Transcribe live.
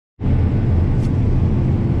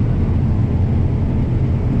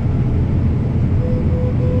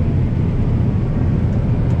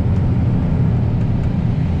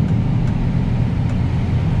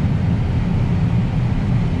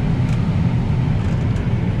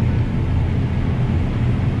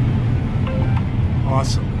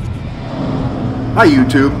awesome. Hi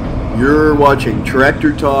YouTube, you're watching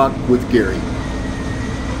Tractor Talk with Gary.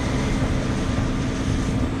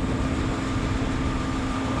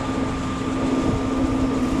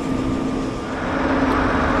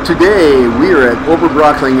 Today we are at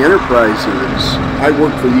OBERBROECKLING Enterprises. I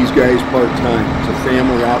work for these guys part-time. It's a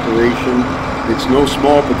family operation. It's no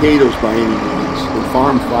small potatoes by any means. They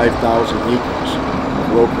farm 5,000 acres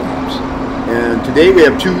of row crops. And today we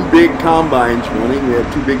have two big combines running. We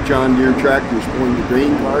have two big John Deere tractors pulling the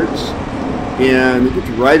grain carts. And we get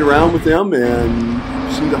to ride around with them and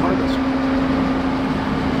see the harvest.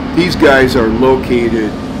 These guys are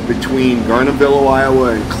located between Garnavillo,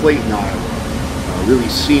 Iowa and Clayton, Iowa. A really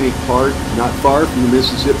scenic part, not far from the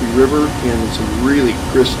Mississippi River, and it's a really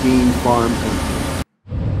pristine farm country.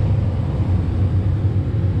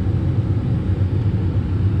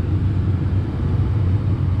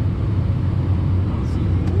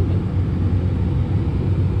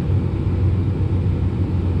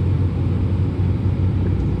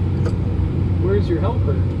 Where's your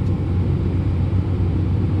helper?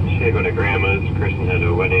 She's going to Grandma's. Kristen had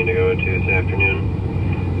a wedding to go to this afternoon.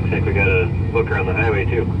 Looks like we got a booker on the highway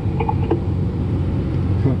too.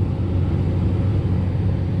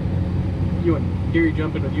 You want Gary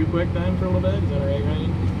jump in with you quick then for a little bit? Is that alright,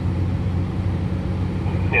 Ryan?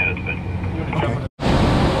 Yeah, that's fine. You want to jump in?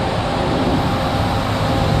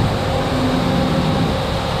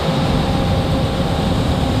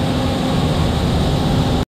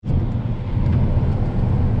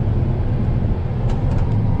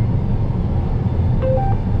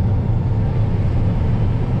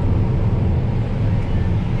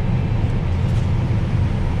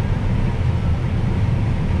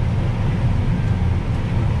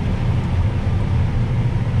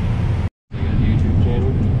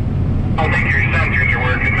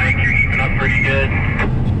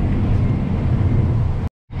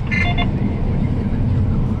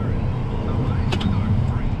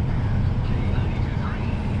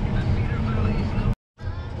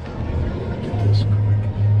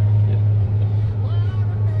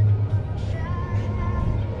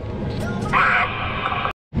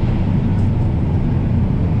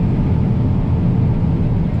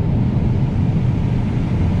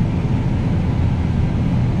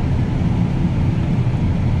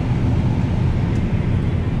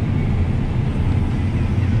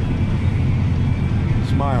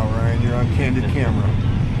 Smile, Ryan. You're on candid camera.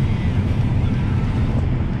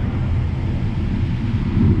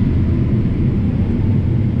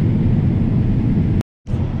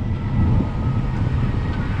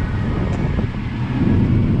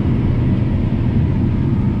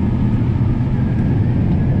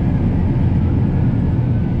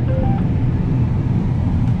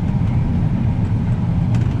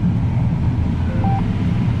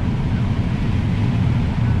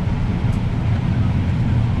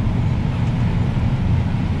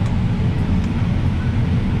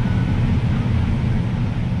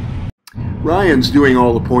 Ryan's doing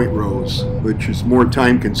all the point rows, which is more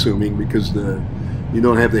time consuming because you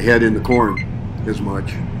don't have the head in the corn as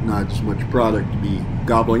much, not as much product to be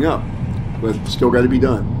gobbling up, but still got to be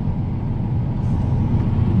done.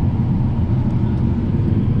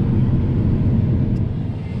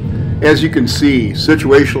 As you can see,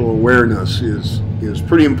 situational awareness is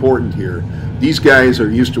pretty important here. These guys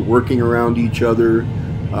are used to working around each other.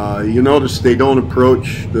 You notice they don't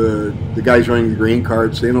approach the guys running the grain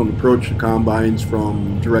carts. They don't approach the combines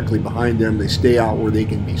from directly behind them. They stay out where they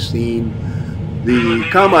can be seen. The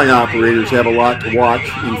combine operators have a lot to watch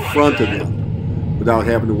in front of them without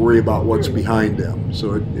having to worry about what's behind them.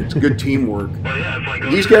 So it's good teamwork.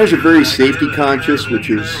 These guys are very safety conscious,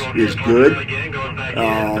 which is good.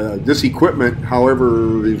 This equipment,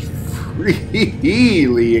 however, is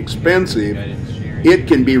really expensive. It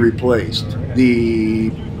can be replaced.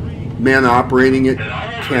 The men operating it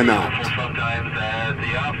cannot. Sometimes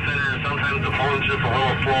the outfitter, sometimes the phone's just a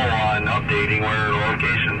little slow on updating where the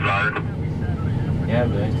locations are. Yeah,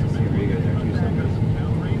 but nice to see where you guys are too sometimes.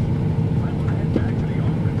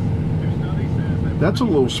 That's a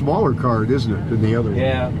little smaller card, isn't it, than the other one?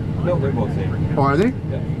 Yeah. No, they're both same. Oh, are they?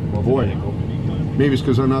 Yeah. Both Boy. identical. Maybe it's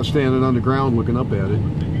because I'm not standing on the ground looking up at it.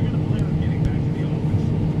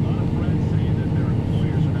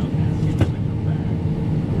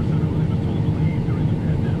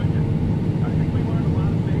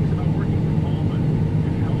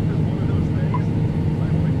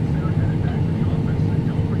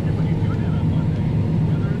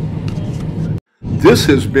 This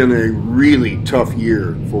has been a really tough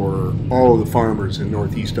year for all of the farmers in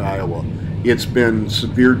northeast Iowa. It's been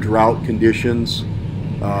severe drought conditions.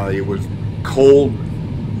 It was cold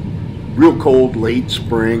real cold late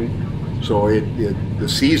spring, so the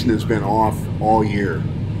season has been off all year,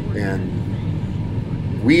 and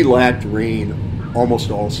we lacked rain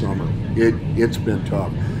almost all summer. It's been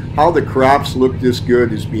tough. How the crops look this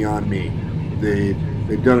good is beyond me.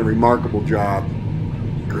 They've done a remarkable job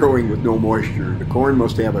growing with no moisture. The corn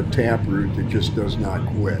must have a taproot that just does not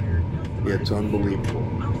quit. It's unbelievable.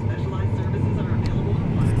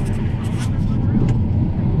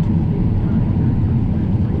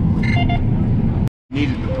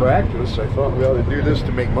 Needed to practice. I thought we ought to do this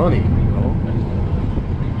to make money, you know.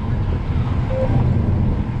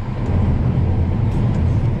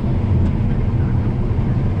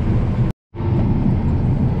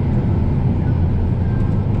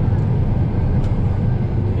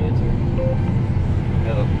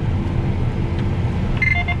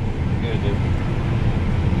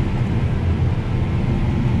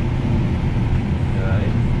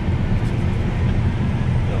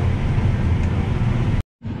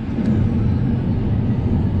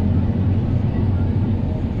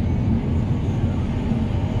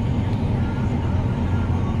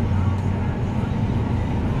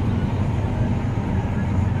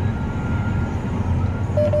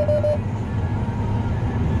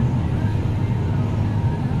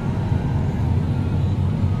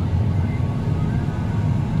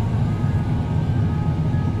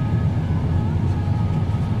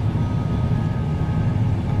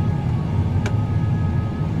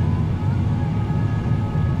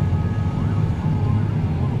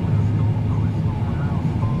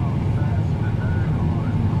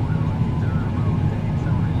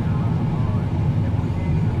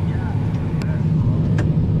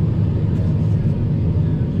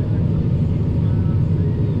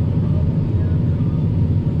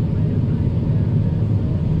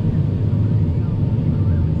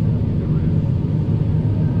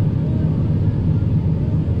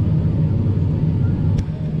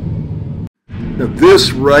 Now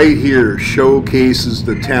this right here showcases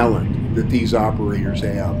the talent that these operators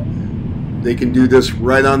have. They can do this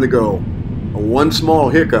right on the go. One small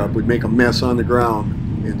hiccup would make a mess on the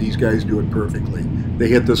ground, and these guys do it perfectly. They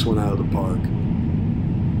hit this one out of the park.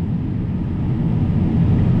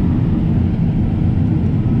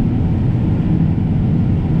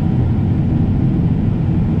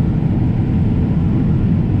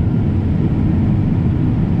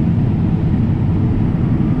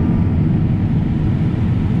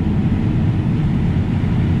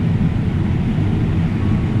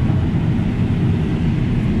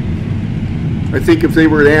 I think if they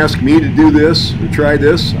were to ask me to do this or try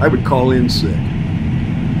this, I would call in sick.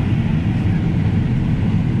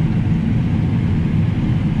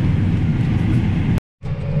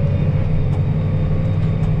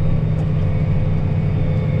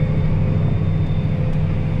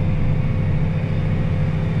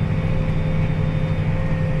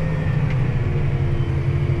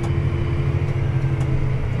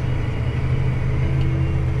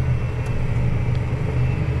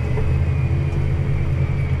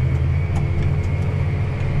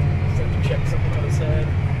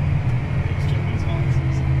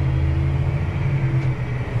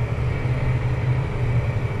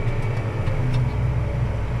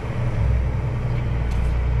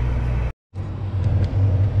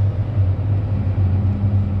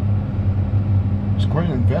 Quite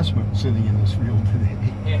an investment sitting in this field today.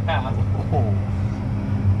 Yeah. Oh.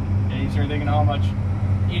 Yeah, you start thinking how much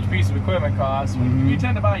each piece of equipment costs. Mm-hmm. You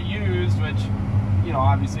tend to buy used, which, you know,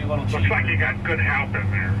 obviously a little cheap. Looks like you got good help in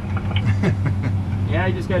there. Yeah,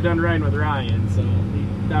 I just got done riding with Ryan, so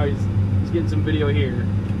now he's getting some video here.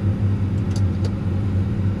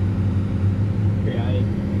 Yeah,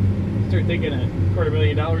 I start thinking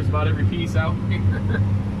 $250,000 about every piece out here.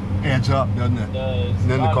 Adds up, doesn't it? It does. And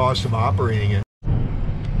then the cost of operating it.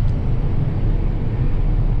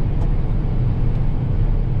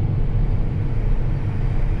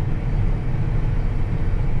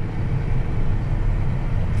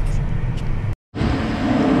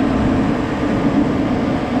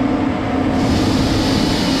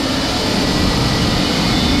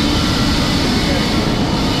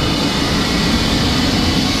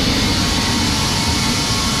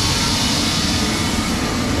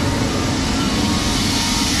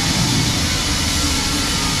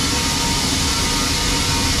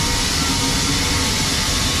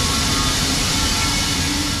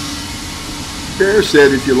 Bear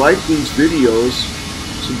said if you like these videos,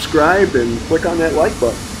 subscribe and click on that like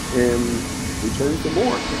button and return for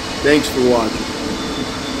more. Thanks for watching.